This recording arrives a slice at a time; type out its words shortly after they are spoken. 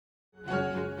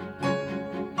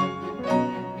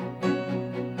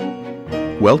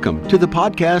Welcome to the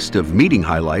podcast of meeting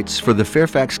highlights for the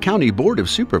Fairfax County Board of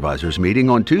Supervisors meeting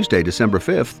on Tuesday, December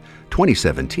 5th,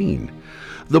 2017.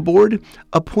 The board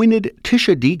appointed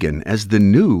Tisha Deegan as the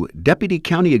new Deputy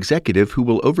County Executive who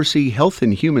will oversee Health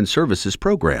and Human Services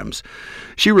programs.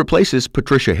 She replaces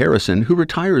Patricia Harrison, who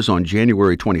retires on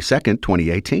January 22,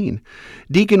 2018.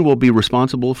 Deegan will be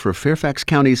responsible for Fairfax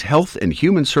County's Health and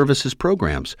Human Services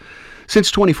programs.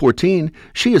 Since 2014,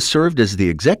 she has served as the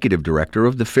Executive Director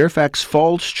of the Fairfax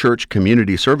Falls Church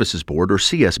Community Services Board, or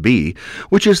CSB,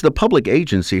 which is the public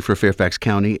agency for Fairfax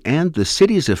County and the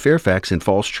cities of Fairfax and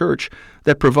Falls Church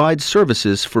that provides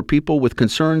services for people with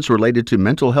concerns related to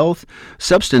mental health,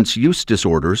 substance use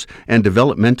disorders, and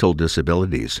developmental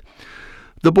disabilities.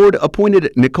 The board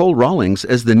appointed Nicole Rawlings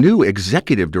as the new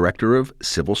Executive Director of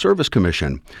Civil Service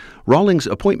Commission. Rawlings'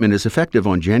 appointment is effective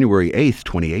on January 8,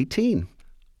 2018.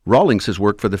 Rawlings has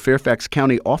worked for the Fairfax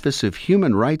County Office of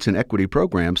Human Rights and Equity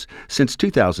Programs since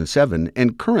 2007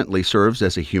 and currently serves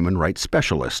as a human rights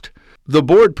specialist. The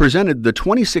board presented the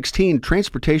 2016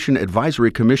 Transportation Advisory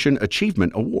Commission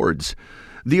Achievement Awards.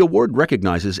 The award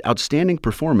recognizes outstanding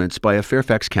performance by a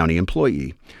Fairfax County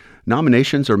employee.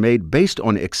 Nominations are made based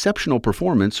on exceptional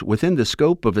performance within the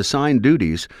scope of assigned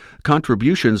duties,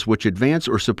 contributions which advance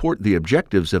or support the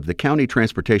objectives of the county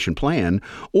transportation plan,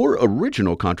 or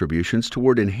original contributions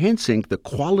toward enhancing the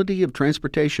quality of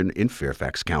transportation in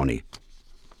Fairfax County.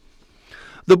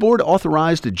 The board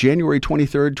authorized a January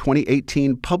 23,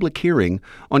 2018 public hearing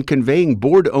on conveying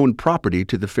board-owned property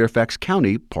to the Fairfax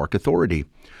County Park Authority.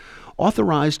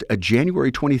 Authorized a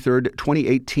January 23,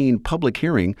 2018 public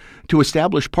hearing to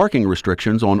establish parking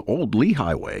restrictions on Old Lee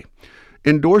Highway.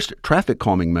 Endorsed traffic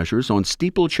calming measures on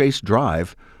Steeplechase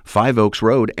Drive, Five Oaks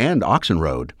Road, and Oxen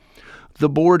Road. The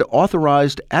board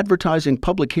authorized advertising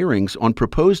public hearings on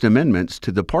proposed amendments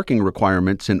to the parking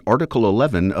requirements in Article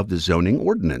 11 of the zoning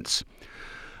ordinance.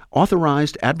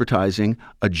 Authorized advertising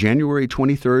a January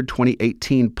 23,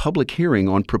 2018 public hearing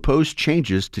on proposed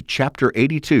changes to Chapter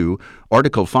 82,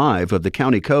 Article 5 of the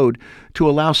County Code to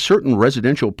allow certain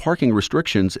residential parking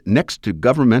restrictions next to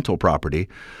governmental property,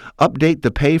 update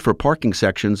the pay for parking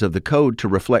sections of the code to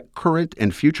reflect current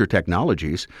and future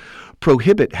technologies,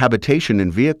 prohibit habitation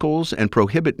in vehicles, and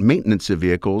prohibit maintenance of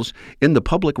vehicles in the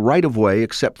public right-of-way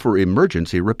except for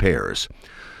emergency repairs.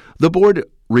 The board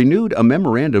renewed a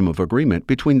memorandum of agreement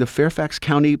between the Fairfax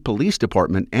County Police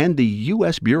Department and the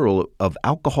U.S. Bureau of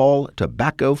Alcohol,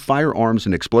 Tobacco, Firearms,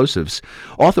 and Explosives,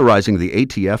 authorizing the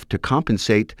ATF to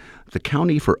compensate the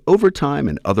county for overtime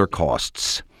and other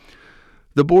costs.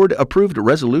 The board approved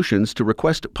resolutions to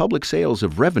request public sales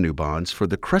of revenue bonds for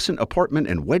the Crescent Apartment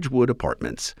and Wedgwood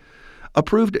Apartments.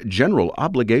 Approved general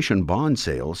obligation bond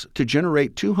sales to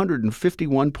generate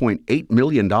 $251.8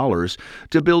 million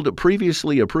to build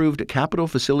previously approved capital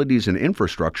facilities and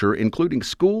infrastructure, including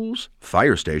schools,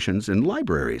 fire stations, and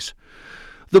libraries.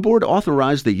 The board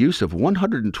authorized the use of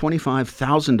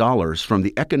 $125,000 from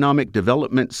the Economic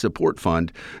Development Support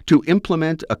Fund to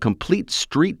implement a complete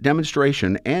street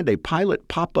demonstration and a pilot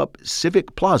pop-up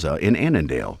civic plaza in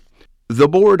Annandale. The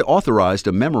board authorized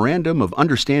a memorandum of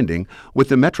understanding with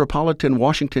the Metropolitan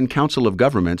Washington Council of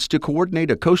Governments to coordinate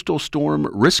a coastal storm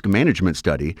risk management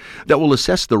study that will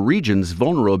assess the region's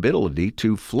vulnerability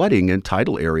to flooding in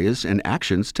tidal areas and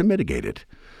actions to mitigate it.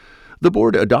 The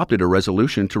board adopted a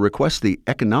resolution to request the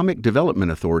Economic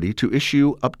Development Authority to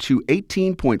issue up to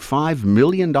 $18.5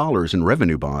 million in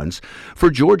revenue bonds for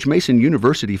George Mason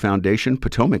University Foundation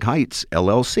Potomac Heights,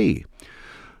 LLC.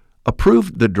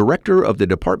 Approved the Director of the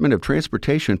Department of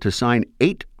Transportation to sign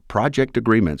 8 project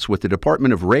agreements with the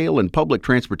Department of Rail and Public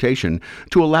Transportation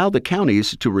to allow the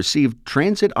counties to receive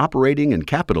transit operating and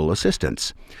capital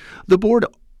assistance. The board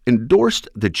endorsed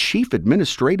the Chief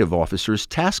Administrative Officer's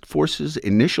Task Force's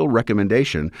initial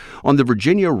recommendation on the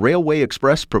Virginia Railway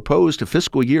Express proposed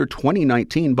fiscal year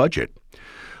 2019 budget.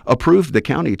 Approved the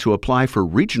county to apply for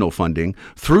regional funding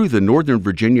through the Northern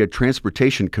Virginia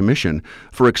Transportation Commission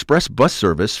for express bus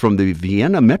service from the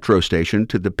Vienna Metro Station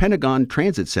to the Pentagon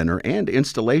Transit Center and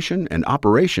installation and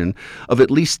operation of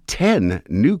at least 10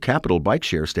 new Capital Bike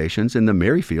Share stations in the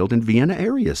Merrifield and Vienna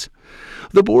areas.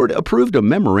 The board approved a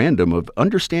memorandum of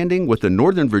understanding with the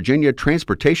Northern Virginia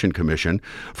Transportation Commission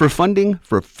for funding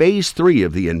for Phase 3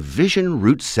 of the Envision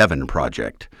Route 7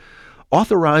 project.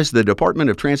 Authorized the Department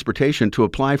of Transportation to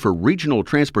apply for regional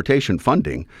transportation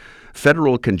funding,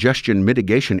 federal congestion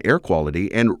mitigation air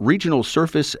quality, and regional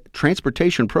surface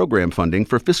transportation program funding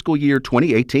for fiscal year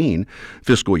 2018,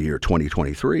 fiscal year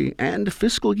 2023, and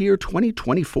fiscal year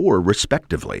 2024,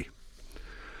 respectively.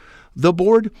 The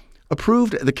board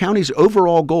approved the county's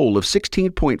overall goal of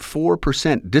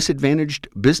 16.4% disadvantaged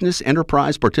business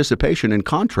enterprise participation in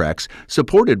contracts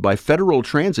supported by Federal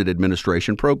Transit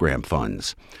Administration program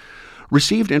funds.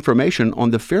 Received information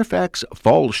on the Fairfax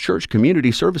Falls Church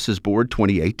Community Services Board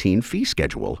 2018 fee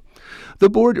schedule. The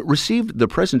board received the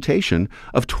presentation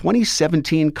of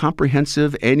 2017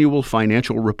 Comprehensive Annual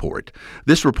Financial Report.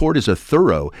 This report is a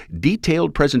thorough,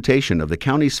 detailed presentation of the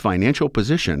county's financial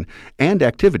position and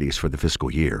activities for the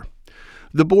fiscal year.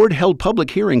 The board held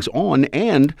public hearings on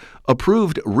and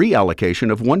approved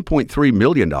reallocation of $1.3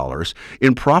 million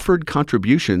in proffered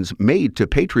contributions made to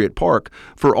Patriot Park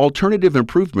for alternative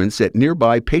improvements at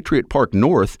nearby Patriot Park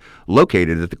North,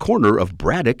 located at the corner of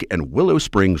Braddock and Willow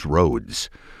Springs Roads.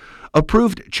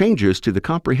 Approved changes to the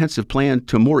comprehensive plan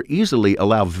to more easily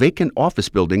allow vacant office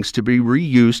buildings to be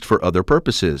reused for other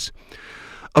purposes.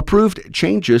 Approved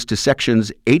changes to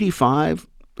sections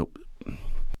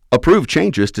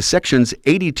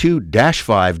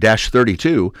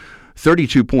 82-5-32,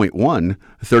 32.1,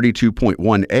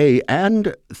 32.1A,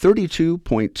 and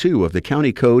 32.2 of the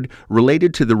County Code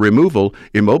related to the removal,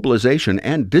 immobilization,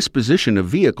 and disposition of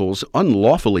vehicles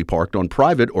unlawfully parked on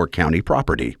private or county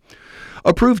property.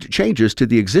 Approved changes to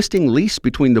the existing lease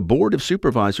between the Board of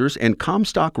Supervisors and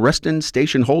Comstock Reston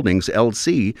Station Holdings,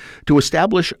 LC, to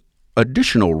establish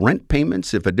additional rent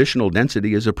payments if additional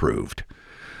density is approved.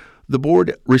 The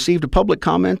board received a public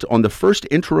comment on the first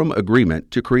interim agreement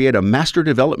to create a master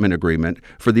development agreement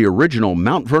for the original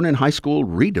Mount Vernon High School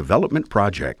redevelopment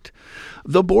project.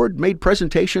 The board made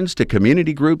presentations to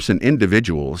community groups and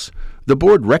individuals. The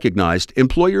board recognized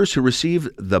employers who receive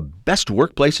the Best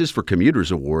Workplaces for Commuters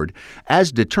Award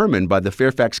as determined by the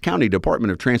Fairfax County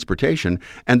Department of Transportation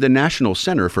and the National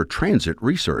Center for Transit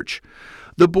Research.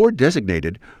 The board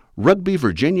designated Rugby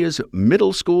Virginia's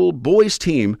middle school boys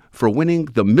team for winning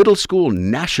the Middle School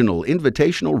National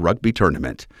Invitational Rugby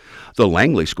Tournament, the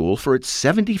Langley School for its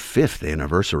 75th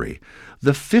anniversary,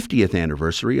 the 50th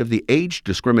anniversary of the Age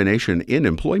Discrimination in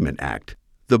Employment Act.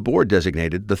 The board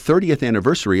designated the 30th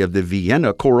anniversary of the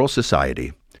Vienna Choral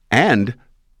Society, and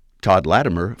Todd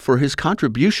Latimer for his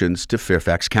contributions to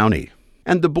Fairfax County.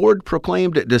 And the board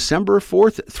proclaimed December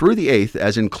 4th through the 8th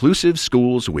as Inclusive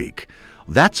Schools Week.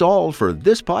 That's all for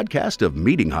this podcast of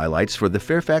meeting highlights for the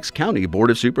Fairfax County Board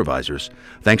of Supervisors.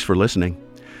 Thanks for listening.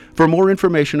 For more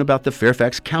information about the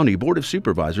Fairfax County Board of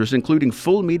Supervisors, including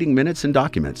full meeting minutes and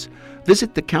documents,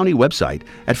 visit the county website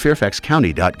at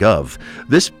fairfaxcounty.gov.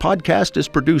 This podcast is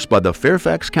produced by the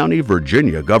Fairfax County,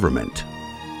 Virginia government.